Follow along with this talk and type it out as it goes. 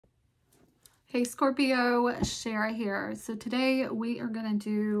Hey Scorpio, Shara here. So today we are going to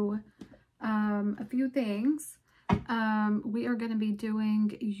do a few things. We are going to be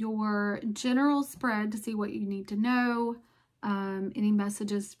doing your general spread to see what you need to know, any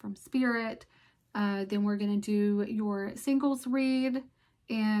messages from spirit. Then we're going to do your singles read,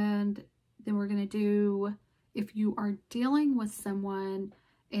 and then we're going to do if you are dealing with someone,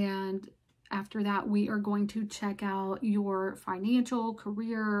 and after that, we are going to check out your financial,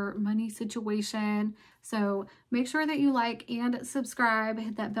 career, money situation. So make sure that you like and subscribe,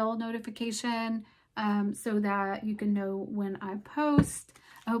 hit that bell notification so that you can know when I post.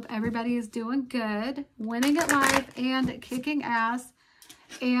 I hope everybody is doing good, winning at life and kicking ass.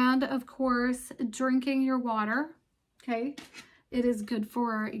 And of course, drinking your water, okay? It is good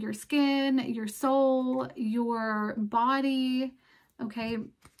for your skin, your soul, your body, okay?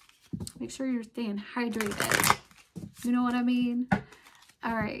 Make sure you're staying hydrated. You know what I mean?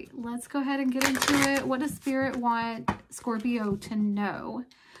 All right, let's go ahead and get into it. What does Spirit want Scorpio to know?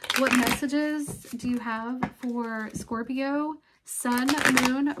 What messages do you have for Scorpio? Sun,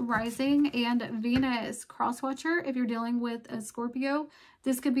 Moon, Rising, and Venus. Crosswatcher, if you're dealing with a Scorpio,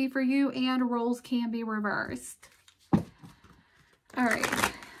 this could be for you, and roles can be reversed. All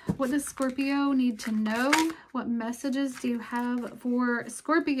right. What does Scorpio need to know? What messages do you have for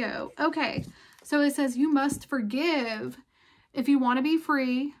Scorpio? Okay, so it says you must forgive. If you want to be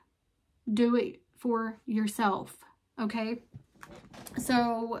free, do it for yourself, okay?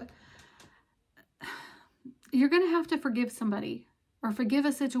 So you're going to have to forgive somebody or forgive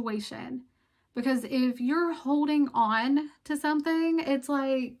a situation, because if you're holding on to something, it's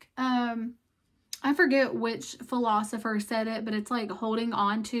like, I forget which philosopher said it, but it's like holding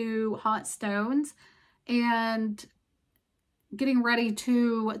on to hot stones and getting ready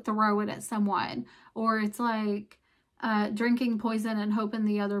to throw it at someone. Or it's like drinking poison and hoping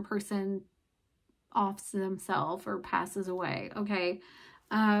the other person offs themselves or passes away, okay?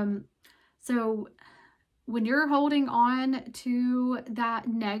 So when you're holding on to that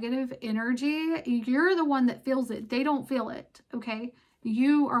negative energy, you're the one that feels it. They don't feel it, okay?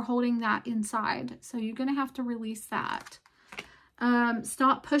 You are holding that inside. So you're going to have to release that.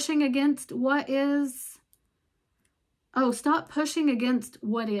 Stop pushing against what is. Oh, stop pushing against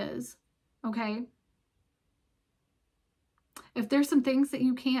what is. Okay. If there's some things that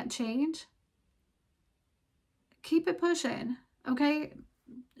you can't change, keep it pushing. Okay.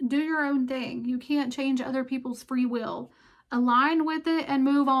 Do your own thing. You can't change other people's free will. Align with it and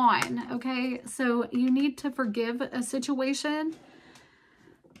move on. Okay. So you need to forgive a situation.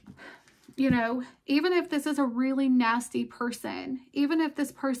 You know, even if this is a really nasty person, even if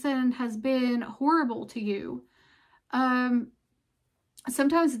this person has been horrible to you,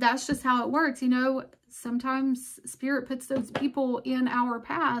 sometimes that's just how it works. You know, sometimes Spirit puts those people in our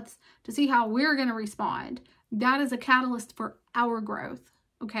paths to see how we're going to respond. That is a catalyst for our growth.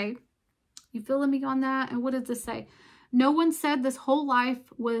 Okay. You feeling me on that? And what does this say? No one said this whole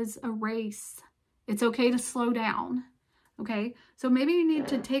life was a race. It's okay to slow down. Okay, so maybe you need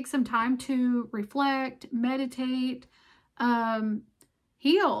to take some time to reflect, meditate,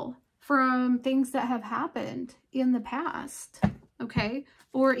 heal from things that have happened in the past, okay?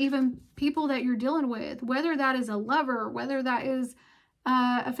 Or even people that you're dealing with, whether that is a lover, whether that is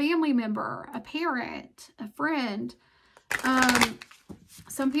a family member, a parent, a friend.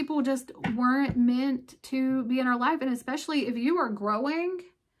 Some people just weren't meant to be in our life, and especially if you are growing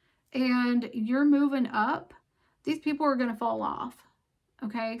and you're moving up, these people are going to fall off,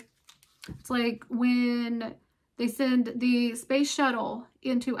 okay? It's like when they send the space shuttle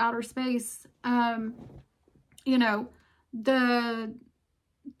into outer space, you know, the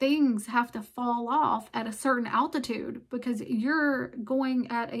things have to fall off at a certain altitude because you're going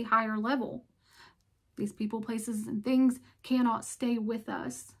at a higher level. These people, places, and things cannot stay with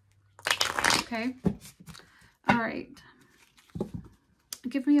us, okay? All right.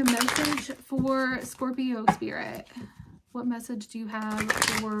 Give me a message for Scorpio Spirit. What message do you have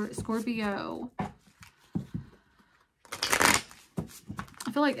for Scorpio?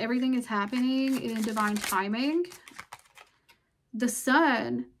 I feel like everything is happening in divine timing. The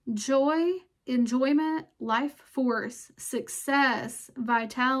Sun, joy, enjoyment, life force, success,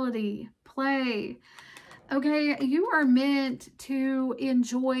 vitality, play. Okay, you are meant to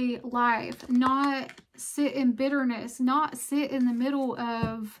enjoy life, not sit in bitterness, not sit in the middle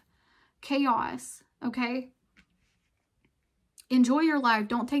of chaos, okay? Enjoy your life.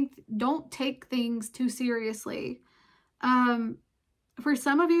 Don't take things too seriously. For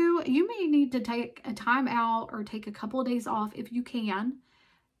some of you, you may need to take a time out or take a couple of days off if you can,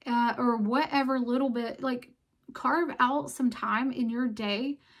 or whatever little bit, like carve out some time in your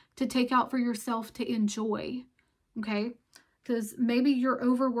day to take out for yourself to enjoy, okay? Because maybe you're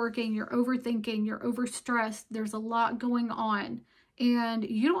overworking, you're overthinking, you're overstressed. There's a lot going on and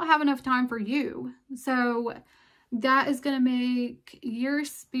you don't have enough time for you. So that is going to make your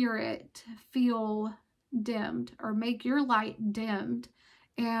spirit feel dimmed or make your light dimmed.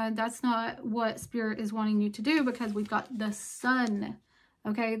 And that's not what spirit is wanting you to do, because we've got the sun.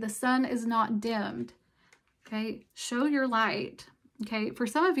 Okay, the sun is not dimmed. Okay, show your light. Okay, for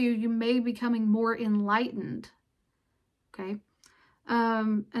some of you, you may be becoming more enlightened. Okay,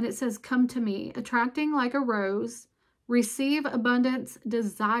 and it says, come to me, attracting like a rose, receive abundance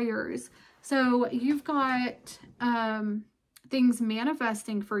desires. So you've got things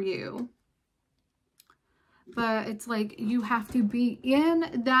manifesting for you, but it's like you have to be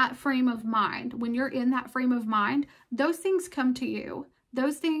in that frame of mind. When you're in that frame of mind, those things come to you.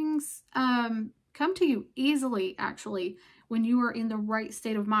 Those things come to you easily, actually, when you are in the right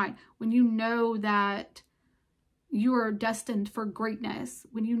state of mind, when you know that you are destined for greatness,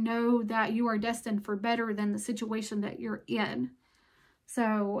 when you know that you are destined for better than the situation that you're in.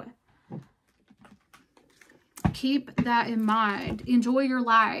 So keep that in mind. Enjoy your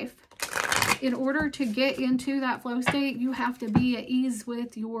life. In order to get into that flow state, you have to be at ease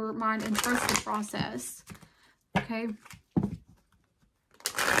with your mind and trust the process. Okay.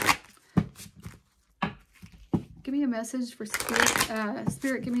 Give me a message for Spirit.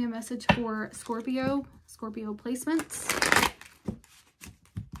 Spirit, give me a message for Scorpio. Scorpio placements.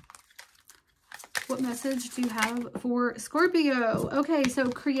 What message do you have for Scorpio? Okay, so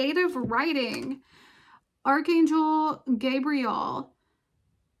creative writing. Archangel Gabriel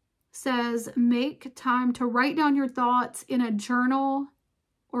says, make time to write down your thoughts in a journal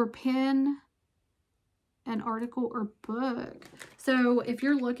or pen, an article or book. So if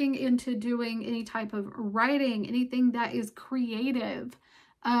you're looking into doing any type of writing, anything that is creative,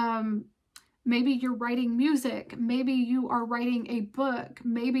 maybe you're writing music, maybe you are writing a book,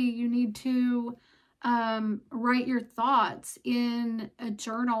 maybe you need to write your thoughts in a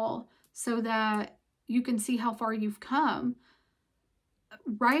journal so that you can see how far you've come.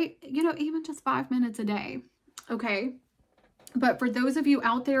 Write, you know, even just 5 minutes a day. Okay. But for those of you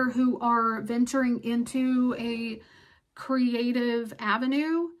out there who are venturing into a creative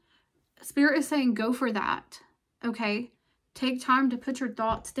avenue, Spirit is saying go for that. Okay. Take time to put your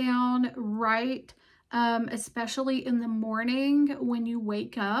thoughts down, write, especially in the morning when you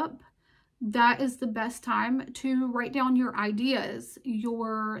wake up. That is the best time to write down your ideas,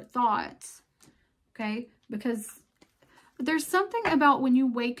 your thoughts. Okay. Because there's something about when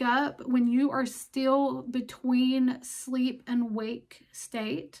you wake up, when you are still between sleep and wake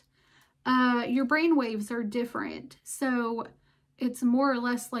state, your brain waves are different. So it's more or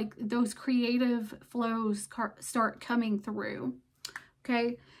less like those creative flows start coming through.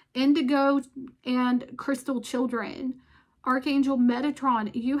 Okay. Indigo and Crystal Children. Archangel Metatron,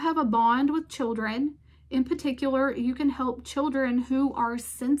 you have a bond with children. In particular, you can help children who are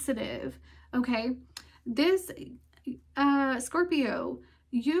sensitive. Okay. This Scorpio,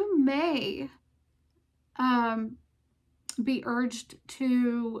 you may be urged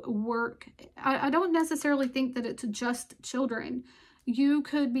to work. I don't necessarily think that it's just children. You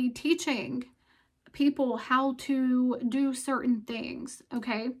could be teaching people how to do certain things,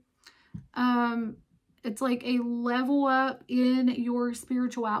 okay? It's like a level up in your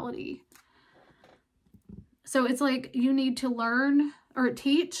spirituality. So it's like you need to learn or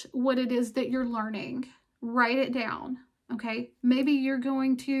teach what it is that you're learning. Write it down, okay? Maybe you're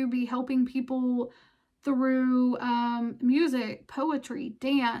going to be helping people through music, poetry,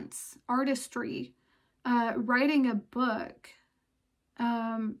 dance, artistry, writing a book,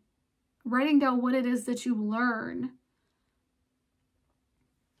 writing down what it is that you learn,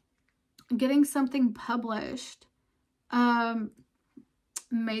 getting something published,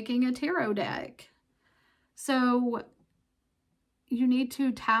 making a tarot deck. So you need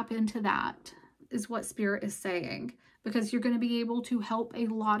to tap into that, is what Spirit is saying, because you're going to be able to help a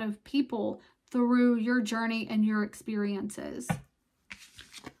lot of people through your journey and your experiences.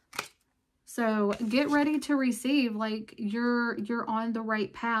 So get ready to receive, like you're on the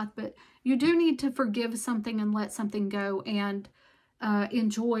right path, but you do need to forgive something and let something go and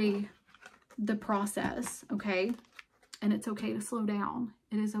enjoy the process, okay? And it's okay to slow down.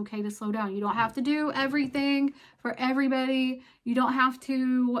 It is okay to slow down. You don't have to do everything for everybody. You don't have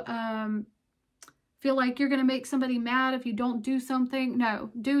to feel like you're going to make somebody mad if you don't do something.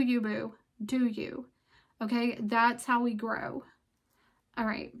 No, do you, boo. Do you. Okay, that's how we grow. All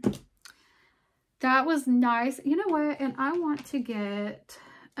right. That was nice. You know what? And I want to get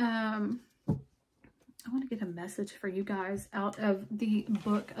I want to get a message for you guys out of the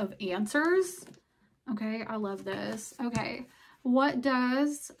Book of Answers. Okay, I love this. Okay, what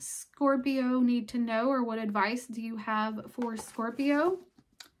does Scorpio need to know, or what advice do you have for Scorpio?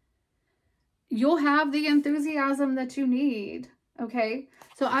 You'll have the enthusiasm that you need. Okay,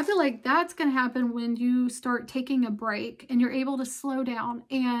 so I feel like that's going to happen when you start taking a break and you're able to slow down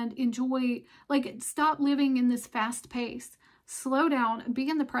and enjoy, like, stop living in this fast pace. Slow down, be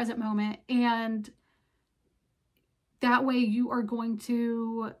in the present moment, and that way you are going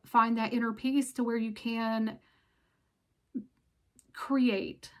to find that inner peace to where you can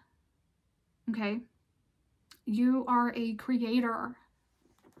create. Okay, you are a creator.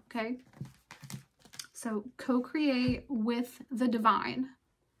 Okay, so co-create with the divine.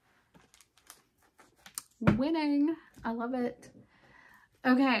 Winning. I love it.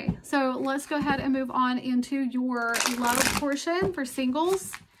 Okay, so let's go ahead and move on into your love portion for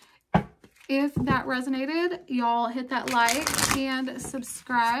singles. If that resonated, y'all hit that like and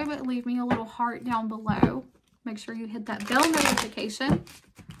subscribe. Leave me a little heart down below. Make sure you hit that bell notification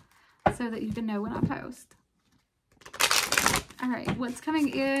so that you can know when I post. All right, what's coming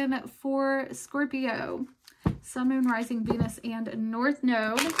in for Scorpio? Sun, Moon, Rising, Venus, and North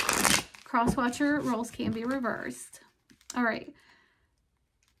Node. Crosswatcher roles can be reversed. All right.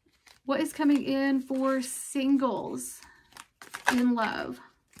 What is coming in for singles in love?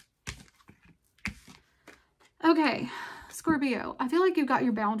 Okay, Scorpio, I feel like you got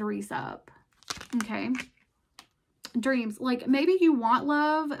your boundaries up. Okay. Dreams, like maybe you want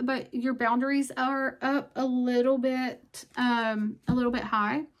love, but your boundaries are up a little bit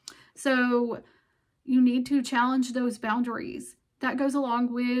high. So you need to challenge those boundaries. That goes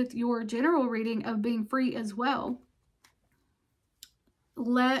along with your general reading of being free as well.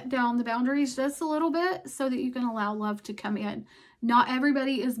 Let down the boundaries just a little bit so that you can allow love to come in. Not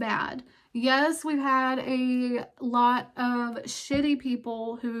everybody is bad. Yes, we've had a lot of shitty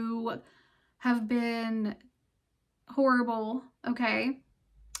people who have been horrible, okay?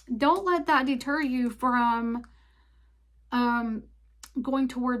 Don't let that deter you from going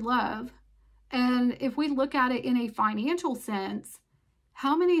toward love. And if we look at it in a financial sense,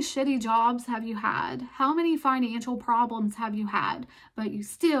 how many shitty jobs have you had? How many financial problems have you had? But you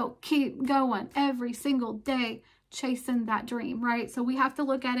still keep going every single day chasing that dream, right? So we have to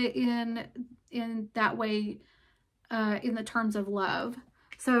look at it in that way, in the terms of love.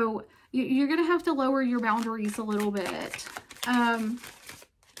 So you're going to have to lower your boundaries a little bit.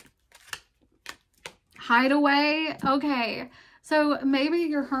 Hideaway. Okay. So maybe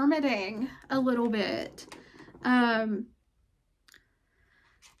you're hermiting a little bit. And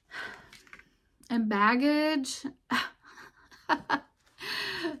baggage.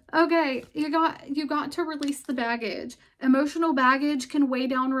 Okay, you got to release the baggage. Emotional baggage can weigh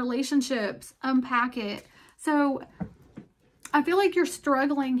down relationships. Unpack it. So I feel like you're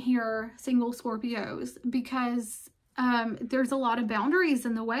struggling here, single Scorpios, because there's a lot of boundaries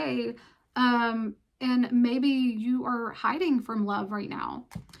in the way. And maybe you are hiding from love right now.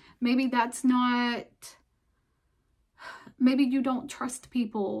 Maybe that's not... Maybe you don't trust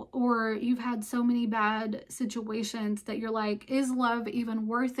people, or you've had so many bad situations that you're like, is love even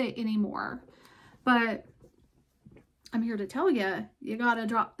worth it anymore? But I'm here to tell you, you got to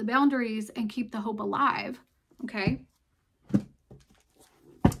drop the boundaries and keep the hope alive. Okay.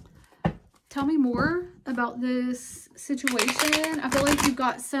 Tell me more about this situation. I feel like you've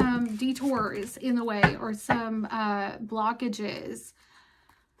got some detours in the way, or some blockages.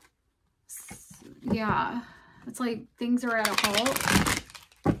 Yeah. It's like things are at a halt.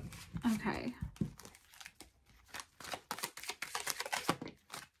 Okay.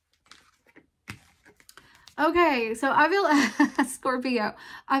 Okay, so I feel, Scorpio,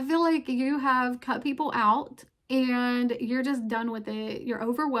 I feel like you have cut people out and you're just done with it. You're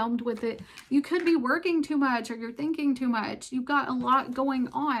overwhelmed with it. You could be working too much, or you're thinking too much. You've got a lot going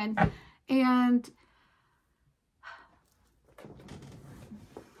on, and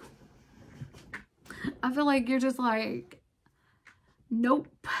I feel like you're just like,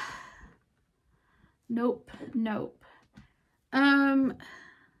 nope, nope, nope.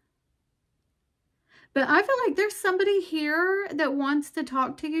 But I feel like there's somebody here that wants to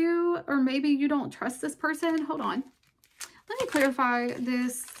talk to you, or maybe you don't trust this person. Hold on. Let me clarify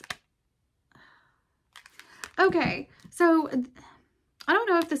this. Okay, so I don't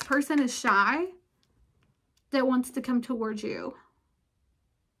know if this person is shy that wants to come towards you.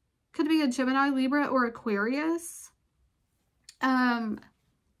 Could be a Gemini, Libra, or Aquarius.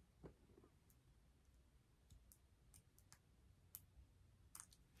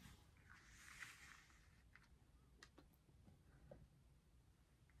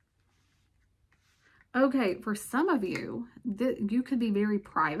 Okay, for some of you, you could be very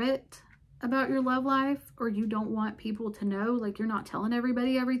private about your love life, or you don't want people to know, like you're not telling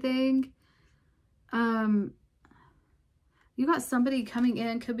everybody everything. You got somebody coming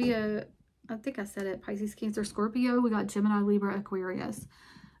in, could be I think I said it, Pisces, Cancer, Scorpio. We got Gemini, Libra, Aquarius.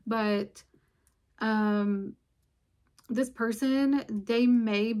 But this person, they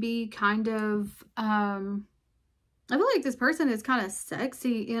may be kind of, I feel like this person is kind of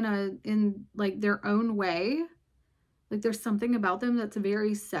sexy in like their own way. Like there's something about them that's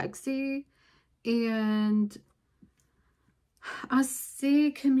very sexy. And I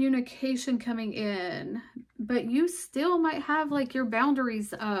see communication coming in, but you still might have like your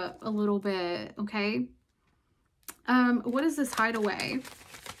boundaries up a little bit. Okay. What is this hideaway?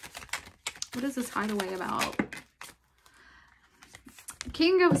 What is this hideaway about?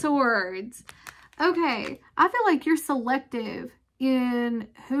 King of Swords. Okay, I feel like you're selective in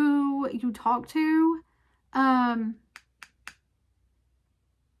who you talk to. And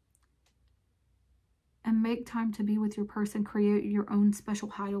make time to be with your person. Create your own special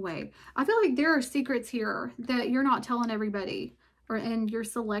hideaway. I feel like there are secrets here that you're not telling everybody. And you're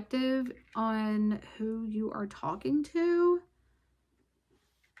selective on who you are talking to.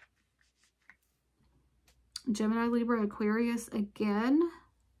 Gemini, Libra, Aquarius again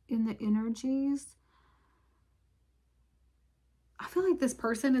in the energies. I feel like this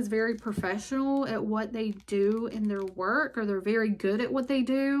person is very professional at what they do in their work, or they're very good at what they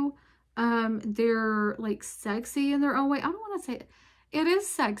do. They're like sexy in their own way. I don't want to say it. It is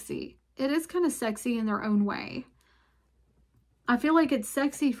sexy. It is kind of sexy in their own way. I feel like it's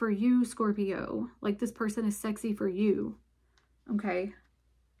sexy for you, Scorpio. Like this person is sexy for you. Okay.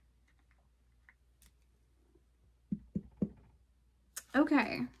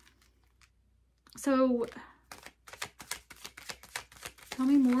 Okay. So tell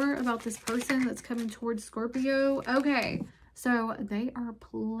me more about this person that's coming towards Scorpio. Okay. So they are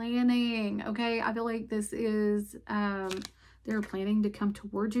planning. Okay. I feel like this is, they're planning to come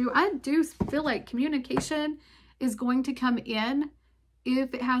towards you. I do feel like communication is going to come in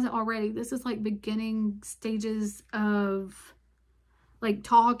if it hasn't already. This is like beginning stages of like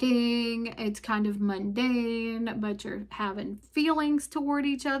talking. It's kind of mundane, but you're having feelings toward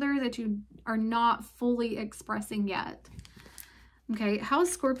each other that you are not fully expressing yet. Okay,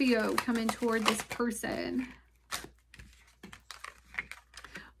 how's Scorpio coming toward this person?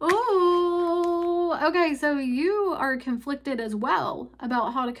 Oh, okay, so you are conflicted as well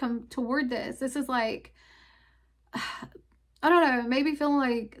about how to come toward this. This is like, I don't know, maybe feeling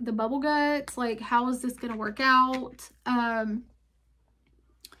like the bubble guts, like how is this going to work out?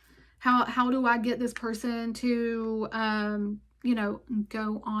 How do I get this person to, you know,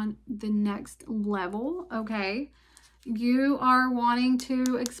 go on the next level? Okay. You are wanting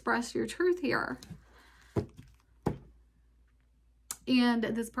to express your truth here. And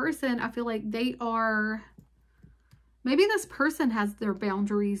this person, I feel like they are, maybe this person has their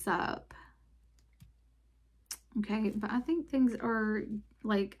boundaries up. Okay. But I think things are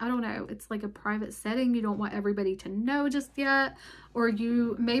like, I don't know, it's like a private setting. You don't want everybody to know just yet. Or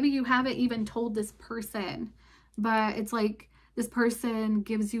maybe you haven't even told this person, but it's like this person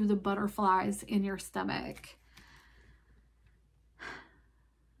gives you the butterflies in your stomach.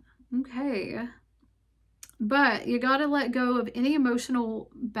 Okay. But you got to let go of any emotional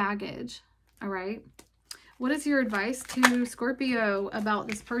baggage. All right. What is your advice to Scorpio about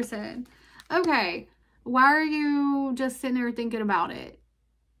this person? Okay. Why are you just sitting there thinking about it?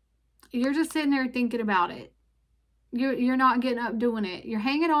 You're just sitting there thinking about it. You're not getting up doing it. You're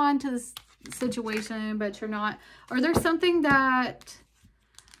hanging on to this situation, but you're not. Or there's something that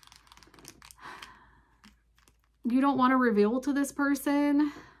you don't want to reveal to this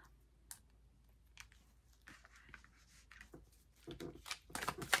person.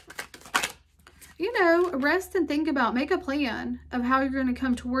 You know, rest and think about, make a plan of how you're going to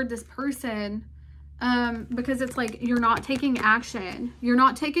come toward this person. Because it's like, you're not taking action. You're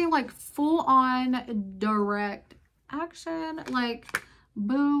not taking like full on direct action. Like,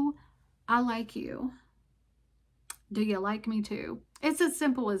 boo, I like you. Do you like me too? It's as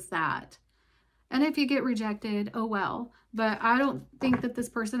simple as that. And if you get rejected, oh well. But I don't think that this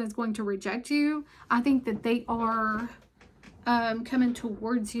person is going to reject you. I think that they are coming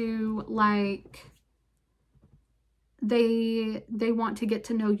towards you like they want to get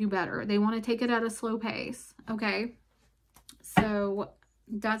to know you better. They want to take it at a slow pace. Okay. So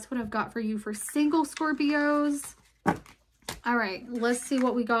that's what I've got for you for single Scorpios. All right. Let's see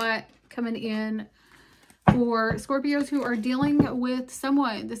what we got coming in for Scorpios who are dealing with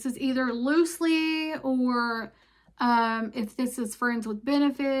someone. This is either loosely or if this is friends with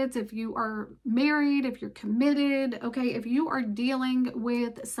benefits, if you are married, if you're committed, okay, if you are dealing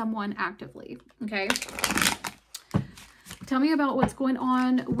with someone actively, okay. Tell me about what's going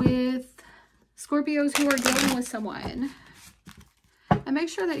on with Scorpios who are dealing with someone. And make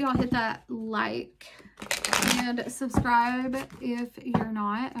sure that y'all hit that like and subscribe if you're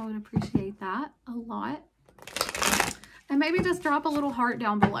not. I would appreciate that a lot. And maybe just drop a little heart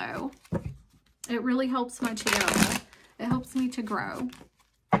down below. It really helps my channel. It helps me to grow.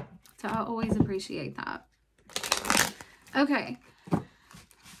 So I always appreciate that. Okay.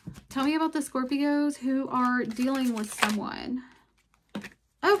 Tell me about the Scorpios who are dealing with someone.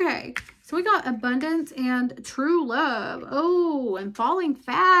 Okay. So we got abundance and true love. Oh, and falling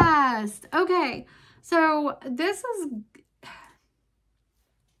fast. Okay. So this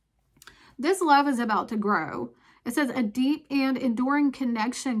love is about to grow. It says a deep and enduring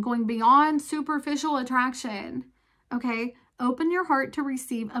connection going beyond superficial attraction. Okay. Open your heart to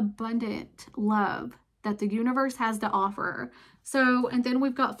receive abundant love that the universe has to offer. So, and then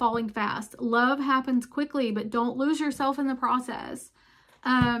we've got falling fast. Love happens quickly, but don't lose yourself in the process.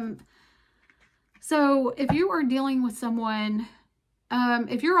 So if you are dealing with someone,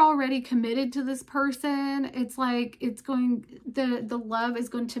 if you're already committed to this person, it's like the love is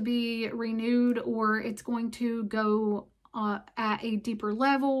going to be renewed, or it's going to go at a deeper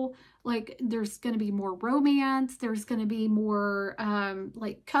level. Like there's going to be more romance. There's going to be more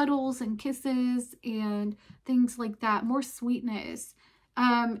like cuddles and kisses and things like that. More sweetness.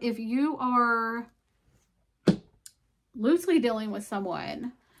 If you are loosely dealing with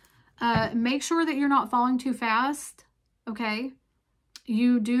someone, make sure that you're not falling too fast. Okay.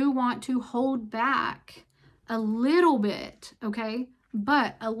 You do want to hold back a little bit, okay?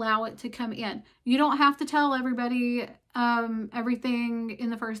 But allow it to come in. You don't have to tell everybody everything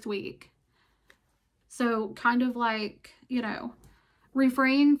in the first week. So kind of like, you know,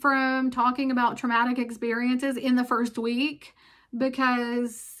 refrain from talking about traumatic experiences in the first week,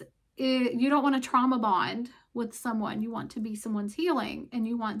 because you don't want to trauma bond with someone. You want to be someone's healing, and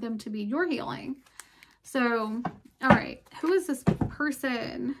you want them to be your healing. So, all right, who is this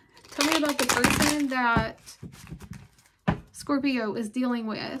person? Tell me about the person that Scorpio is dealing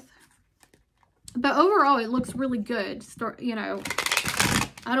with. But overall, it looks really good. You know,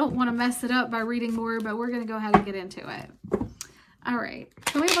 I don't want to mess it up by reading more, but we're going to go ahead and get into it. All right,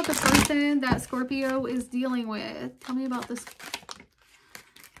 tell me about the person that Scorpio is dealing with. Tell me about this.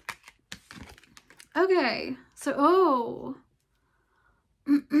 Okay, so, oh.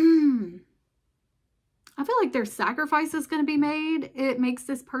 I feel like there's sacrifices going to be made. It makes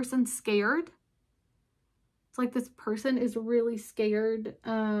this person scared. It's like this person is really scared.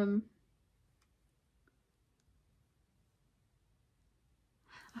 I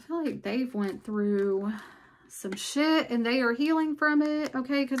feel like they've went through some shit and they are healing from it.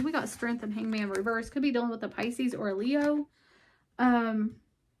 Okay, because we got Strength and Hangman reverse. Could be dealing with a Pisces or a Leo.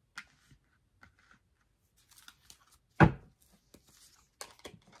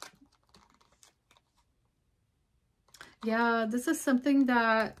 Yeah, this is something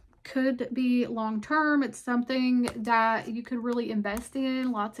that could be long-term. It's something that you could really invest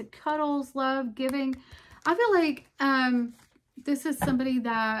in. Lots of cuddles, love, giving. I feel like this is somebody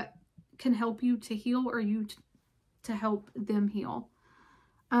that can help you to heal, or you to help them heal.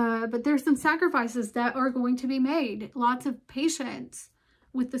 But there's some sacrifices that are going to be made. Lots of patience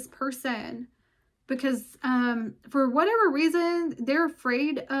with this person. Because for whatever reason, they're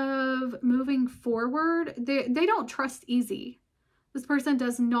afraid of moving forward. They don't trust easy. This person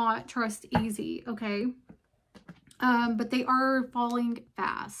does not trust easy, okay? But they are falling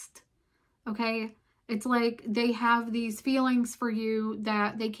fast, okay? It's like they have these feelings for you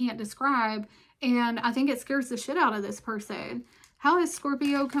that they can't describe. And I think it scares the shit out of this person. How is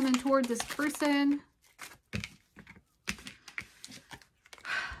Scorpio coming toward this person?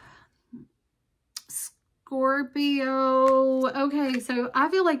 Scorpio. Okay, so I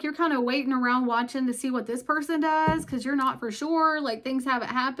feel like you're kind of waiting around watching to see what this person does, because you're not for sure. Like, things haven't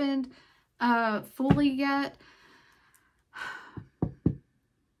happened fully yet.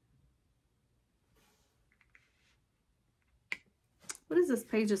 What is this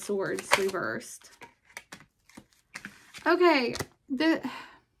Page of Swords reversed? Okay,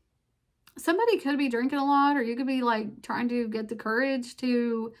 somebody could be drinking a lot, or you could be like trying to get the courage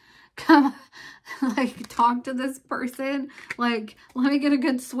to come like talk to this person. Like, let me get a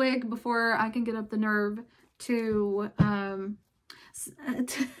good swig before I can get up the nerve to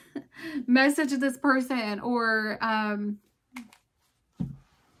message this person, or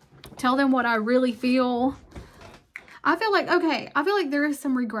tell them what I really feel. I feel like, okay, I feel like there is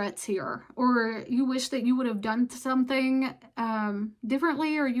some regrets here, or you wish that you would have done something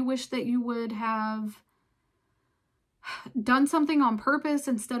differently, or you wish that you would have done something on purpose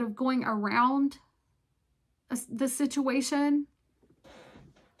instead of going around the situation.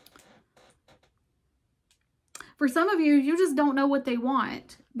 For some of you, you just don't know what they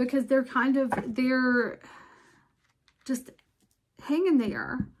want because they're just hanging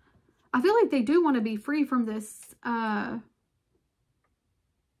there. I feel like they do want to be free from this,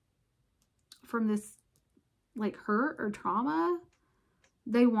 like hurt or trauma.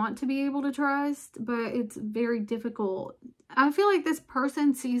 They want to be able to trust, but it's very difficult. I feel like this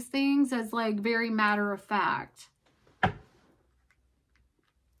person sees things as like very matter of fact.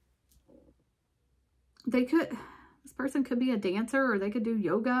 This person could be a dancer, or they could do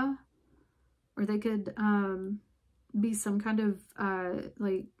yoga, or they could be some kind of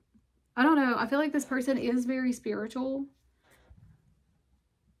like, I don't know. I feel like this person is very spiritual,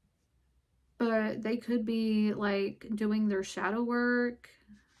 but they could be like doing their shadow work,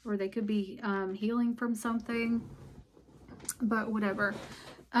 or they could be healing from something, but whatever.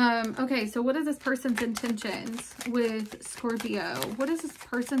 Okay, so what is this person's intentions with Scorpio? What is this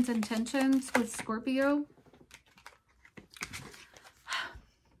person's intentions with Scorpio?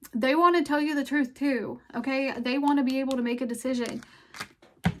 They want to tell you the truth too, okay? They want to be able to make a decision.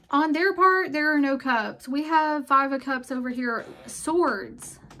 On their part, there are no cups. We have 5 of cups over here.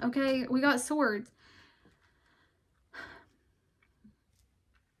 Swords, okay? We got swords.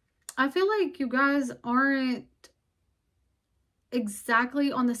 I feel like you guys aren't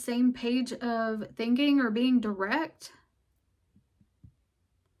exactly on the same page of thinking or being direct.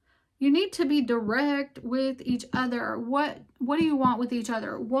 You need to be direct with each other. What do you want with each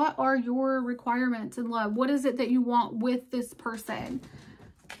other? What are your requirements in love? What is it that you want with this person?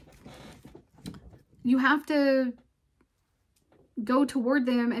 You have to go toward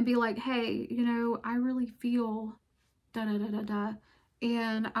them and be like, hey, you know, I really feel da-da-da-da-da.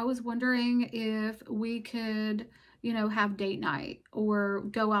 And I was wondering if we could, you know, have date night or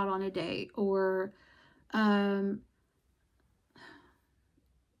go out on a date, or can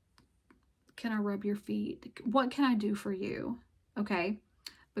I rub your feet? What can I do for you? Okay.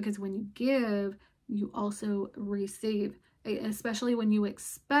 Because when you give, you also receive, especially when you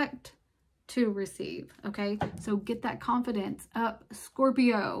expect to receive. Okay. So get that confidence up,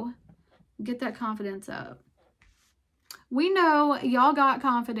 Scorpio. Get that confidence up. We know y'all got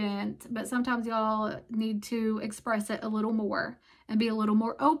confidence, but sometimes y'all need to express it a little more and be a little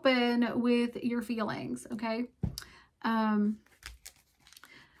more open with your feelings, okay?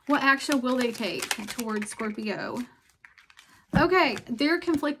 What action will they take towards Scorpio? Okay, they're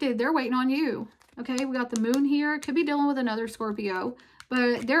conflicted. They're waiting on you, okay? We got the moon here. Could be dealing with another Scorpio,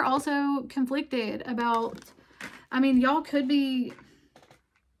 but they're also conflicted about, I mean, y'all could be,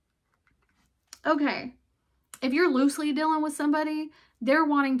 okay. If you're loosely dealing with somebody, they're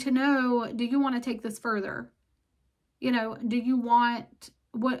wanting to know, do you want to take this further? You know, do you want,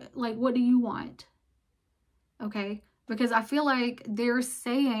 what do you want? Okay. Because I feel like they're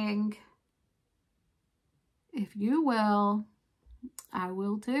saying, if you will, I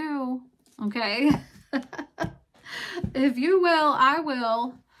will too. Okay. If you will, I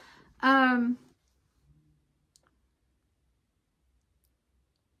will.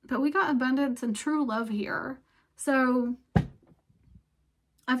 But we got abundance and true love here. So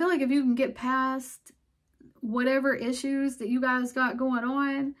I feel like if you can get past whatever issues that you guys got going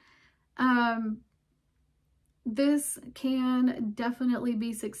on, this can definitely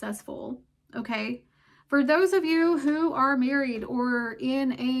be successful, okay? For those of you who are married or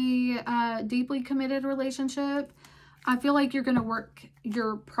in a deeply committed relationship, I feel like you're going to work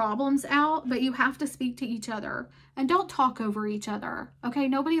your problems out, but you have to speak to each other and don't talk over each other, okay?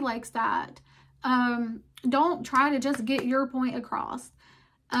 Nobody likes that. Don't try to just get your point across.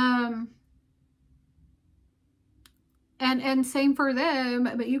 And same for them,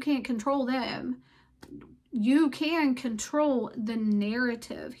 but you can't control them. You can control the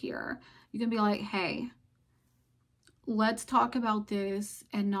narrative here. You can be like, hey, let's talk about this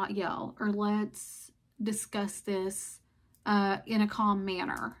and not yell, or let's discuss this in a calm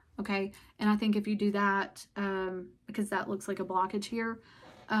manner, okay? And I think if you do that, because that looks like a blockage here,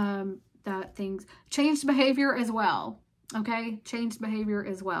 that things, changed behavior as well, okay? Changed behavior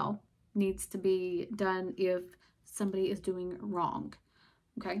as well needs to be done if somebody is doing wrong,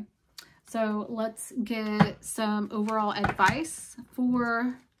 okay? So let's get some overall advice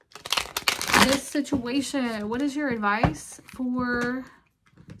for this situation. What is your advice for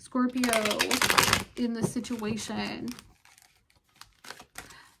Scorpio in this situation?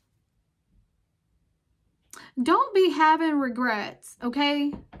 Don't be having regrets,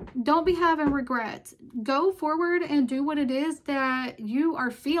 okay? Don't be having regrets. Go forward and do what it is that you are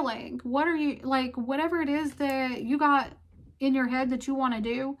feeling. What are you, like, whatever it is that you got in your head that you want to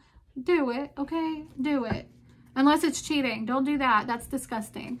do it, okay? Do it. Unless it's cheating. Don't do that. That's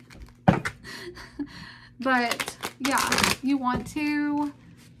disgusting. But, yeah, you want to,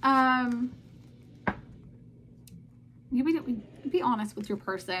 be honest with your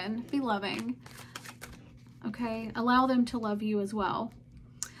person. Be loving. Okay, allow them to love you as well.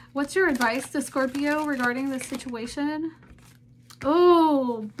 What's your advice to Scorpio regarding this situation?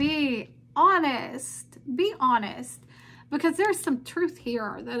 Oh, be honest. Be honest. Because there's some truth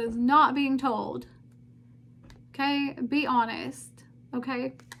here that is not being told. Okay, be honest.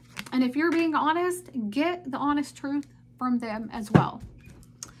 Okay, and if you're being honest, get the honest truth from them as well.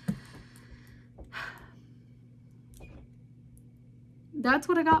 That's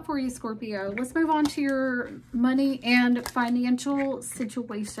what I got for you, Scorpio. Let's move on to your money and financial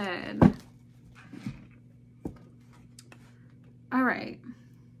situation. All right.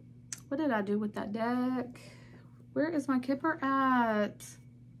 What did I do with that deck? Where is my Kipper at?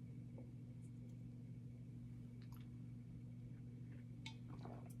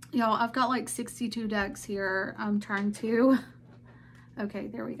 Y'all, I've got like 62 decks here. I'm trying to... Okay,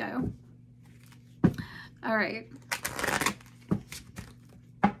 there we go. All right.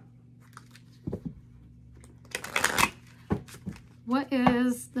 What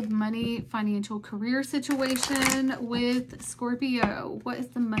is the money, financial, career situation with Scorpio? What is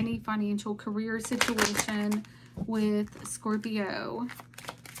the money, financial, career situation with Scorpio?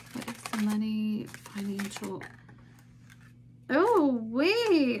 What is the money, financial... Oh,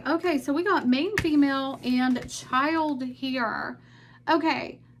 wait. Okay, so we got main, female, and child here.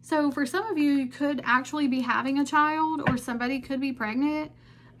 Okay, so for some of you, you could actually be having a child or somebody could be pregnant.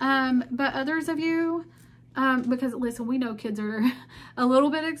 But others of you... because listen, we know kids are a little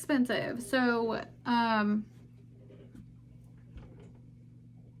bit expensive. So,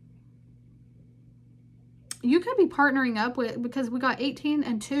 you could be partnering up with, because we got 18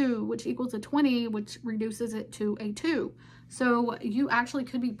 and 2, which equals a 20, which reduces it to a 2. So you actually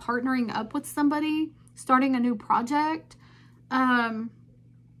could be partnering up with somebody, starting a new project. I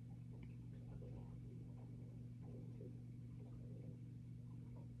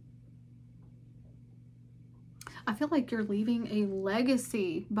feel like you're leaving a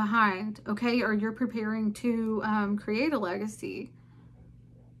legacy behind, okay? Or you're preparing to create a legacy.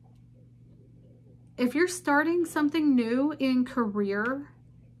 If you're starting something new in career,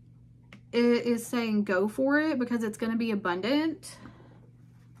 it is saying go for it because it's going to be abundant.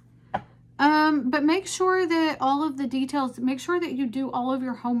 But make sure that all of the details, make sure that you do all of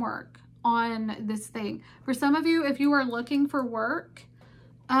your homework on this thing. For some of you, if you are looking for work,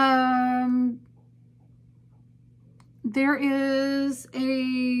 there is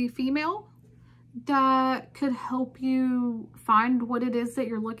a female that could help you find what it is that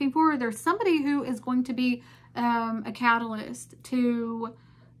you're looking for. There's somebody who is going to be a catalyst to,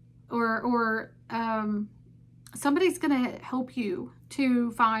 or somebody's going to help you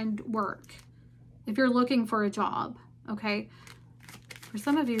to find work if you're looking for a job, okay? For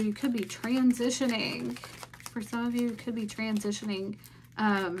some of you, you could be transitioning. For some of you, you could be transitioning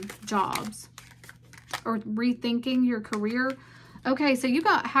jobs or rethinking your career. Okay, so you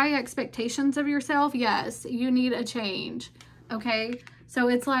got high expectations of yourself. Yes, you need a change, okay? So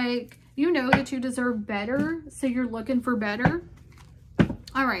it's like, you know that you deserve better, so you're looking for better.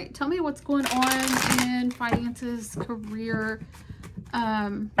 All right, tell me what's going on in finances, career,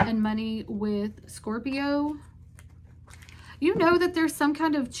 and money with Scorpio. You know that there's some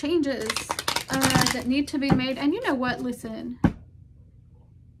kind of changes that need to be made. And you know what? Listen.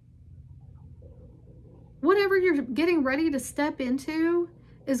 Whatever you're getting ready to step into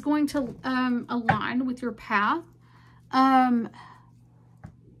is going to align with your path.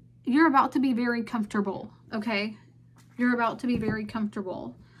 You're about to be very comfortable, okay? You're about to be very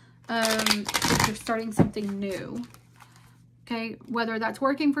comfortable if you're starting something new, okay? Whether that's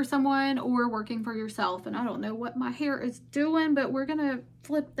working for someone or working for yourself. And I don't know what my hair is doing, but we're going to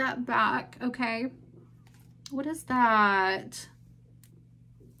flip that back, okay? What is that?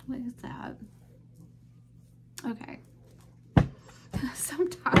 What is that? Okay.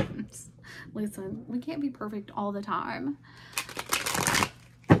 Sometimes, listen, we can't be perfect all the time.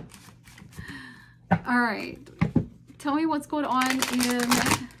 All right. Tell me what's going on in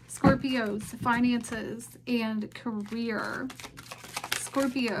Scorpio's finances and career.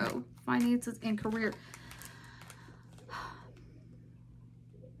 Scorpio, finances and career.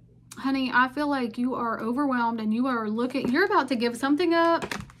 Honey, I feel like you are overwhelmed and you are looking, you're about to give something up.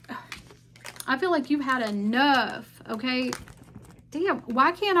 I feel like you've had enough, okay? Damn,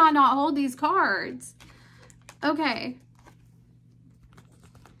 why can't I not hold these cards? Okay.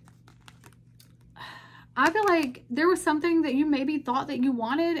 I feel like there was something that you maybe thought that you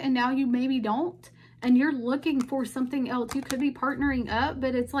wanted and now you maybe don't. And you're looking for something else. You could be partnering up,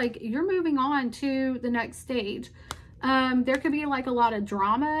 but it's like you're moving on to the next stage. There could be like a lot of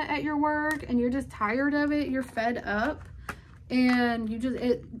drama at your work and you're just tired of it. You're fed up and you just,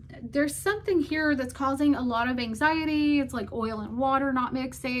 there's something here that's causing a lot of anxiety. It's like oil and water not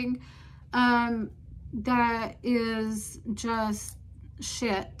mixing. That is just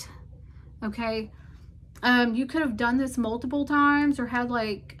shit. Okay. You could have done this multiple times or had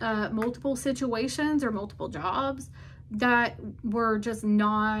like multiple situations or multiple jobs that were just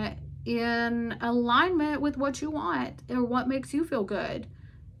not in alignment with what you want or what makes you feel good.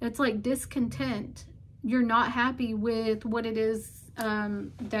 It's like discontent. You're not happy with what it is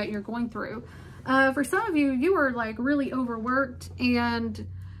that you're going through. For some of you, you are like really overworked and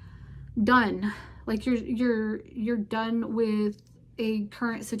done. Like you're done with a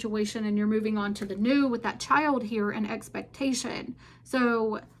current situation and you're moving on to the new with that child here and expectation.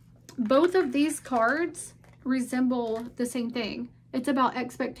 So both of these cards resemble the same thing. It's about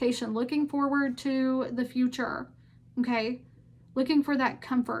expectation, looking forward to the future, okay? Looking for that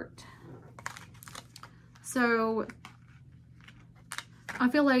comfort. So I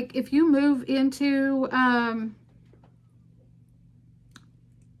feel like if you move into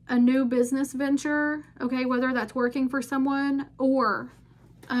a new business venture, okay, whether that's working for someone or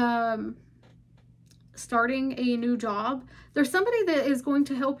starting a new job, there's somebody that is going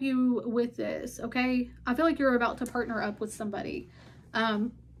to help you with this, okay? I feel like you're about to partner up with somebody.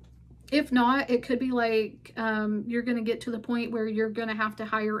 If not, it could be like you're going to get to the point where you're going to have to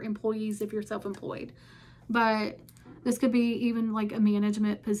hire employees if you're self-employed. But this could be even like a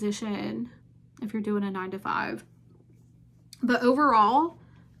management position if you're doing a 9-to-5. But overall,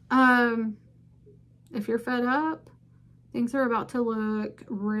 if you're fed up, things are about to look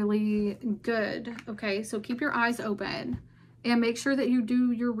really good. Okay, so keep your eyes open and make sure that you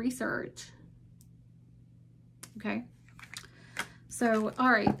do your research. Okay. So, all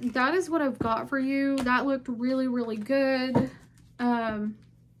right, that is what I've got for you. That looked really, really good.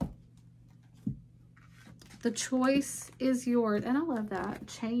 The choice is yours. And I love that.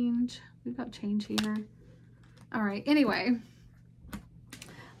 Change. We've got change here. All right. Anyway.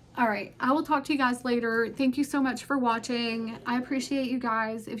 All right. I will talk to you guys later. Thank you so much for watching. I appreciate you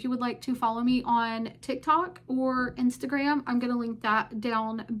guys. If you would like to follow me on TikTok or Instagram, I'm going to link that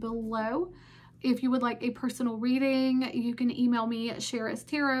down below. If you would like a personal reading, you can email me at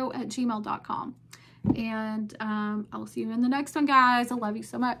sharastarot@gmail.com. And I'll see you in the next one, guys. I love you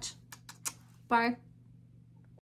so much. Bye.